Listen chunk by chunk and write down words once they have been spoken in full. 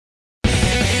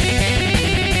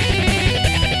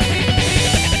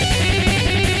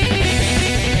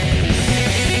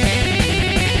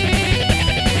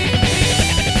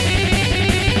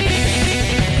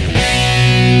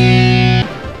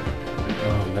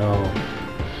no.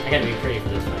 I gotta be pretty for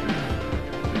this one.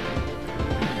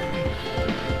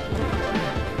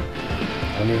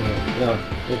 I mean, no,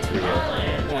 it's real.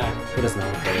 Yeah. It doesn't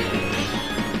look pretty.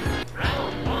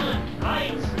 Round 1,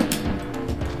 fight!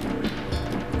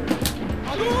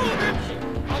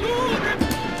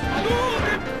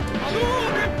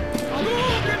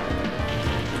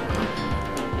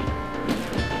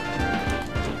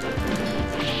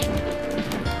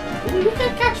 You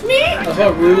can catch me! I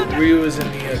thought Ryu was in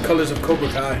the colors of Cobra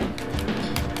Kai.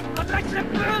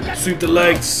 Sweep the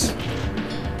legs.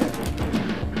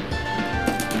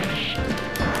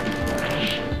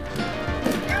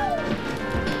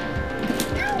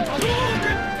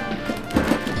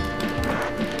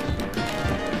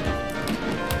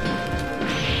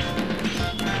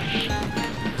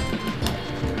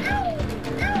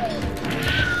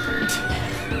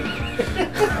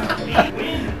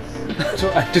 I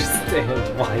don't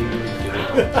understand why you would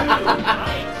do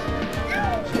it.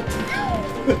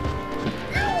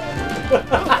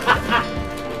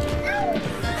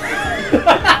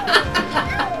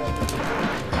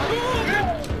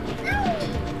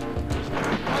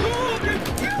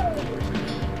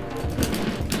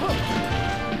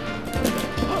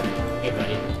 Hey,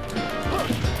 buddy.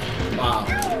 Wow.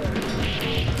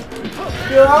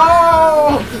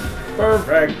 No!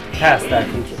 Perfect. Pass that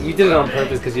control. You did it on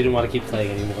purpose because you didn't want to keep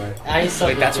playing anymore. I suck.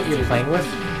 Wait, that's what you're playing with?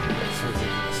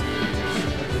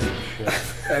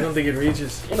 I don't think it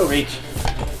reaches. It'll reach.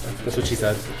 That's what she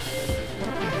said.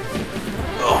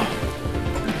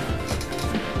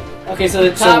 Okay, so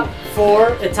the top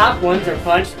the top ones are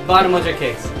punch, the bottom ones are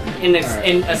kicks. In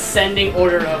ascending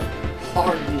order of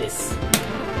hardness.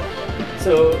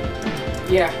 So,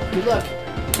 yeah, good luck.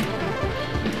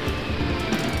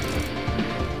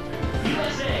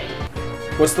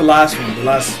 What's the last one? The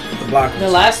black ones? The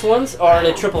last ones are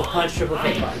the triple punch, triple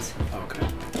kick ones. Okay.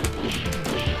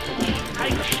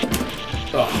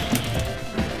 Oh.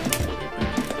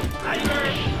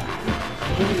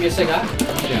 You give me a Sagat?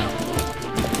 Yeah.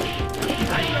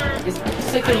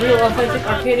 It's like a real authentic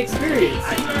arcade experience.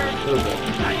 A little bit.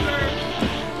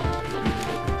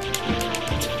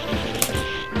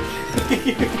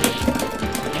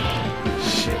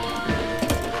 Shit.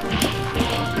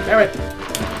 Damn it.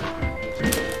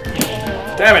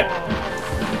 Damn it.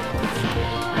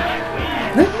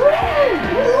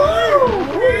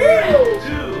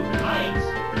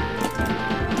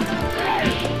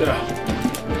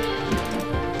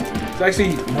 It's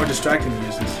actually more distracting to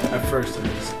use this at first. At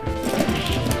least.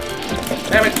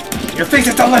 Damn it! Your face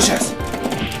is delicious!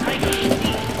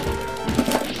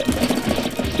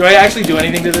 Do I actually do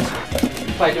anything to this?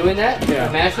 By doing that,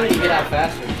 Yeah. mashing it, you get out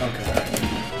faster.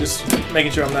 Okay. Just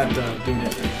making sure I'm not doing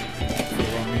it for the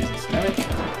wrong reasons. Damn it.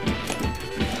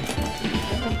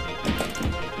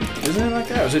 Isn't it like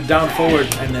that? Or is it down forward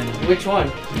and then Which one?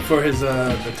 for his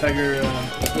the tiger?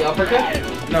 The uppercut?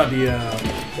 No, the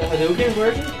The Hadouken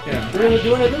version? yeah. We're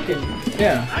doing Hadouken.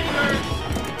 Yeah.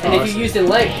 And if you use the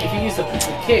leg, if you use the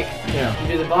kick, Yeah. you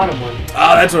do the bottom one.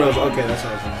 Oh, that's what I was. Okay, that's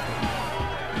what I was doing.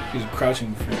 He was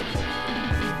crouching before.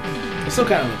 It still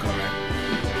kind of look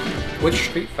alright. Which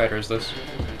Street Fighter is this?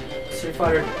 Street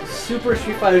Fighter, Super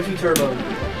Street Fighter 2 Turbo.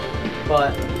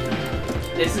 But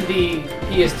this is the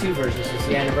PS2 version, so it's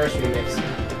the anniversary mix.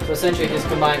 So essentially, it just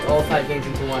combines all 5 games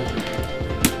into one.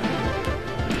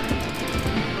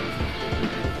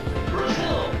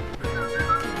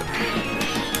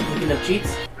 Looking up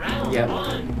cheats? Yep.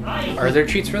 Are there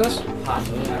cheats for this?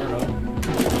 Possibly, I don't know.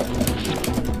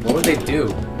 What would they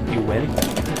do? You win?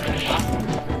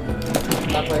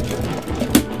 Not quite sure.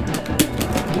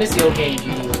 I miss the old game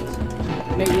GD ones.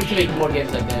 Maybe we can make more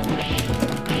games like that.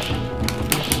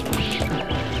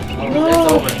 Oh,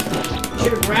 that's over.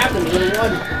 Should have grabbed him, little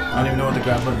one. I don't even know what the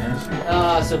grab button is.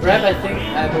 So grab, I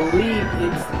believe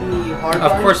it's the hard Of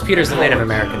button. course, Peter's the Native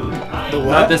American. The what?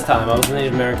 Not this time. I was the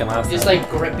Native American last Just time.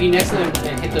 like be next to him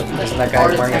and hit the Isn't that guy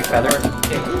hardest wearing a kick feather?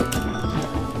 kick.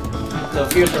 So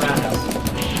here's the roundhouse.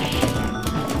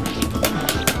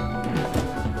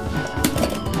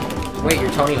 Wait,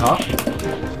 you're Tony Hawk?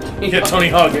 Yeah, Tony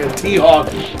Hawk. Yeah, T.Hawk.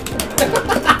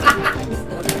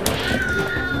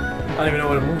 I don't even know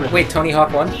what I'm moving. Wait, Tony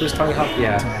Hawk 1? Who's Tony Hawk?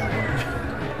 Yeah.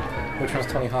 Which one's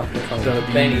Tony Hawk? Which one's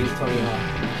Benny's Tony Hawk.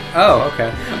 Oh,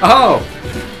 okay. Oh!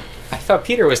 I thought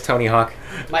Peter was Tony Hawk.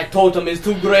 My totem is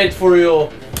too great for you.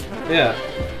 Yeah.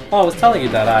 Oh, I was telling you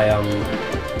that I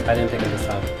didn't think of this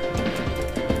time.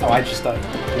 Oh, I just thought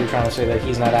you were trying to say that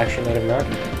he's not actually Native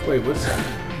American. Wait, what's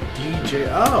DeeJay?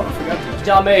 Oh, I forgot DeeJay.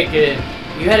 Jamaican.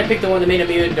 You had to pick the one that made him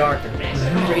even darker.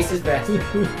 Race is best.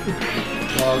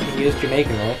 Well, he is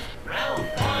Jamaican, right?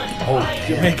 Oh,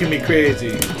 you're making me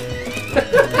crazy.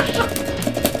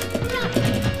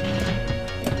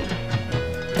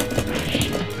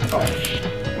 Oh.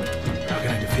 How can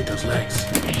I defeat those legs?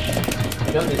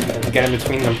 Get in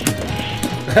between them.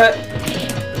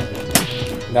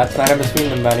 That's not in between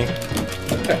them, Benny.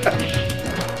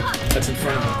 That's in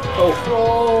front of me. Oh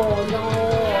no!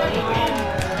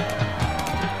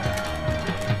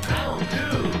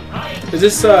 Is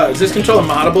this controller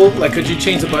moddable? Like, could you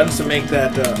change the buttons to make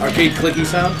that arcade clicky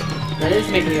sound? That is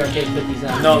making the arcade clicky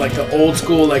sound. No, like the old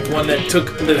school, like one that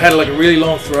had like a really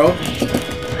long throw.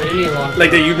 What do you mean long?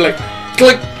 Like that you'd be like,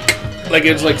 click! Like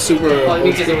it's like super... Oh, you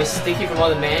mean because it was sticky from all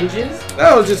the manges?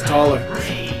 No, it was just taller.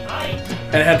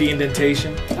 And it had the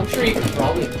indentation. I'm sure you could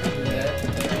probably do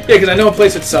that. Yeah, because I know a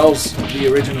place that sells the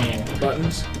original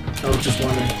buttons. I was just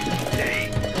wondering.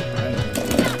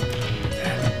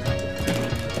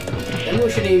 That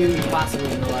movie shouldn't even be possible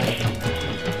in real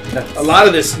life. A lot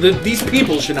of these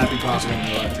people should not be possible in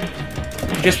real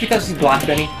life. Just because he's black,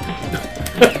 Benny.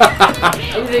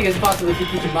 Everything is possible if you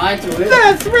put your mind to it.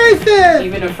 That's racist!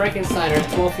 Even a Frankensteiner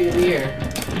 12 feet in the air.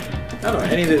 I don't know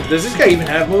any of this. Does this guy even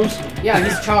have moves? Yeah,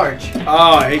 he's charge.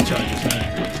 Oh, I hate charges.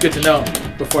 It's good to know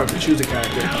before I can choose a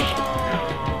character.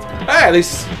 Alright, at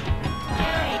least.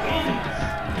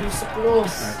 You're so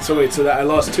close. Alright, so wait, so that I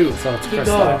lost 2. So it's Keep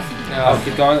Kristoff. going. Oh,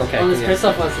 keep going? Okay. Unless yeah.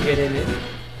 Kristoff wants to get in it.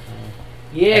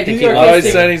 Yeah, I do think your he- Oh,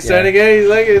 he's artistic. starting again. He's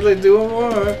like, do one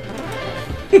more.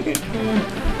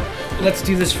 Let's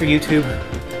do this for YouTube.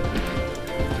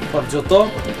 For Johto?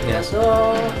 Yes.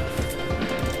 So,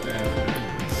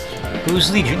 Who's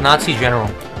the Nazi general?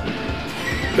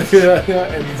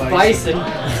 And Bison.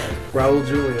 Raul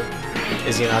Julia.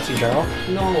 Is he a Nazi general?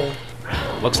 No.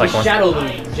 Looks like one. Shadow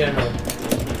General.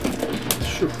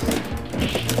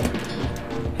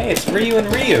 Hey, it's Ryu and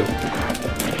Ryu.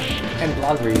 And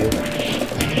blonde Ryu.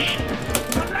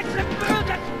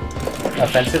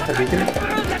 Offensive to Beacon?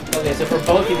 Okay, so for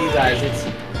both of these guys, it's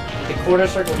the quarter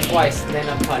circle twice, then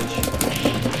a punch.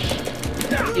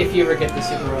 If you ever get the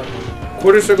super rope.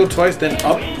 Quarter circle twice, then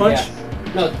up punch?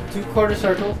 Yeah. No, 2 quarter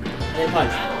circles, then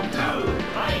punch.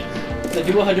 So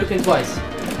do a Hadouken twice.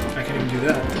 I can't even do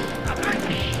that.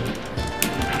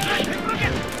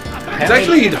 It's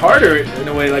actually harder in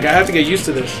a way, like I have to get used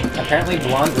to this. Apparently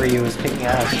blonde Ryu is kicking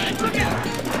ass.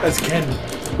 That's Ken.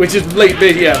 Which is late,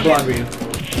 yeah, blonde Ryu.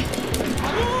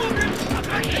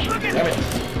 Damn it.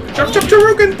 Jump,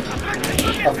 Charuken!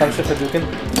 Offensive Hadouken?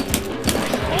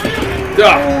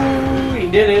 Ah! Ooh, he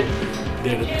did it.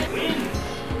 Did it.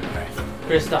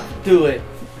 Kristoff, do it.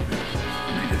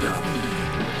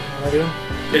 What do I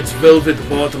do? It's velvet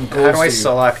bottom coaster. How do I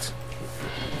select?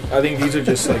 I think these are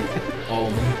just like all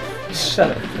of them.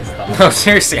 Shut up, Kristoff. No,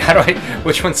 seriously, how do I...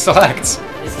 Which one selects?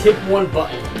 Just hit one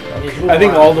button. Just move I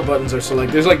think around. all the buttons are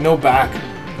select. There's like no back.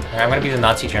 Alright, I'm gonna be the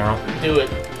Nazi general. Do it.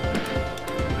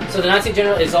 So the Nazi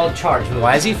General is all charge moves.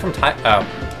 Why is he from Thai? Oh,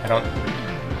 I don't...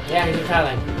 Yeah, he's from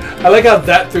Thailand. I like how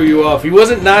that threw you off. He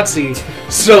wasn't Nazi,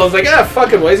 so I was like, ah,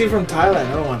 fuck it. Why is he from Thailand?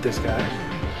 I don't want this guy.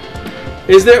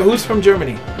 Is there... Who's from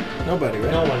Germany? Nobody,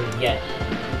 right? No one yet.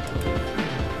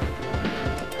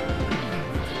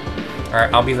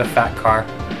 Alright, I'll be the fat car.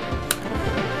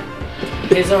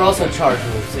 His are also charge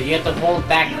moves, so you have to hold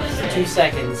back 2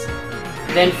 seconds,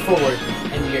 then forward,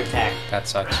 and do your attack. That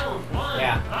sucks.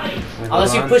 Yeah.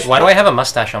 Unless you push... Why do I have a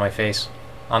mustache on my face?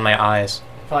 On my eyes?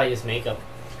 Probably just makeup.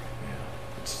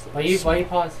 Why you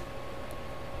pause?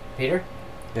 Peter?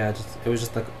 Yeah, it was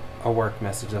just like a work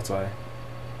message, that's why.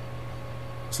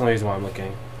 That's the only reason why I'm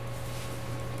looking.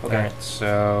 Okay. Alright,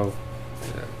 so...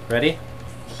 Ready?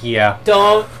 Yeah.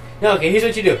 Don't... No, okay, here's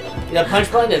what you do. The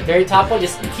punch button, the very top one,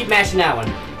 just keep mashing that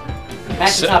one.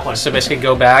 Mash the top one. So basically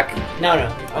go back. No,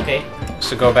 okay.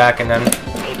 So go back and then...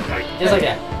 Just like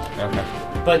that. Okay.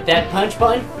 But that punch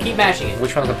button, keep mashing it.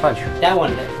 Which one's the punch? That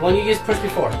one, the one you just pushed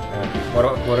before.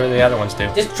 What do the other ones do?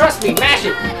 Just trust me, mash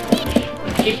it!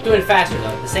 Keep doing it faster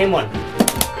though, the same one.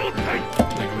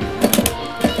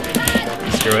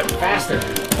 Screw it. Faster.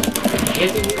 You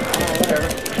have to, whatever.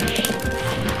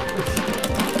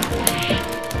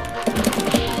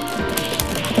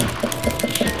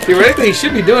 Theoretically, he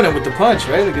should be doing it with the punch,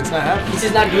 right? Like, it's not happening. He's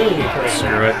just not doing it correctly.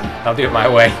 Screw it. I'll do it my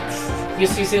way. You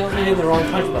see, hitting the wrong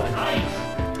punch button.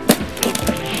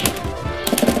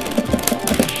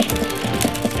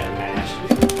 Gotta mash.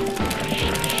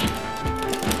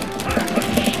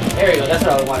 There you go, that's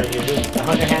what I wanted you to do. The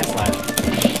hunter hand slap.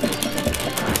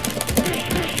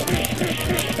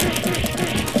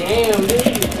 Damn, dude,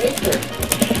 you faked her.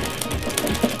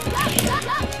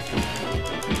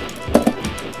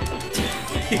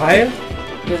 Why?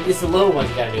 It's the low ones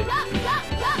you gotta do.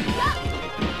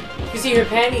 You can see her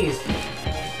panties.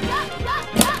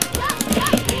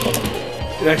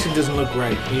 It actually doesn't look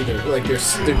right either. Like they're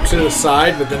to the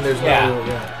side, but then there's no.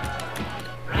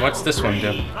 Yeah. What's this one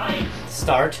do?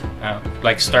 Start. Oh,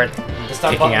 like start The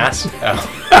start kicking button. ass?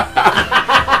 Oh.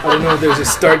 I don't know if there's a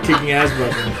start kicking ass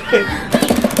button.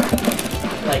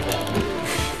 Like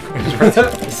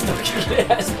that. The start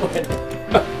kicking ass button.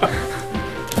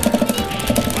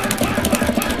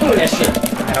 Doing that shit.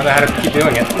 I don't know how to keep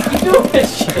doing it. Keep doing that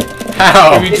shit.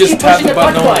 How? If you Just just keep tap pushing the the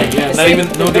button punch only. button. Yeah, The not same-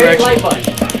 even no the very direction. light button.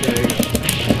 There you go.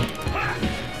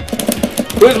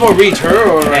 Who has more reach, her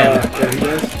or yeah, he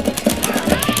does?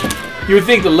 You would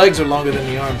think the legs are longer than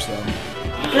the arms, though.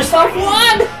 Kristoff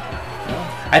won!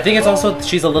 I think it's also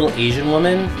she's a little Asian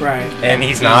woman. Right. And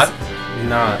he's not.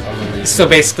 Not a little Asian. So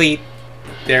basically,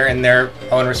 they're in their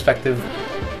own respective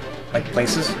like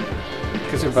places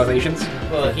because they're both Asians.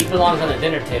 Well, he belongs on the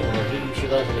dinner table. She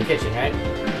goes in the kitchen, right?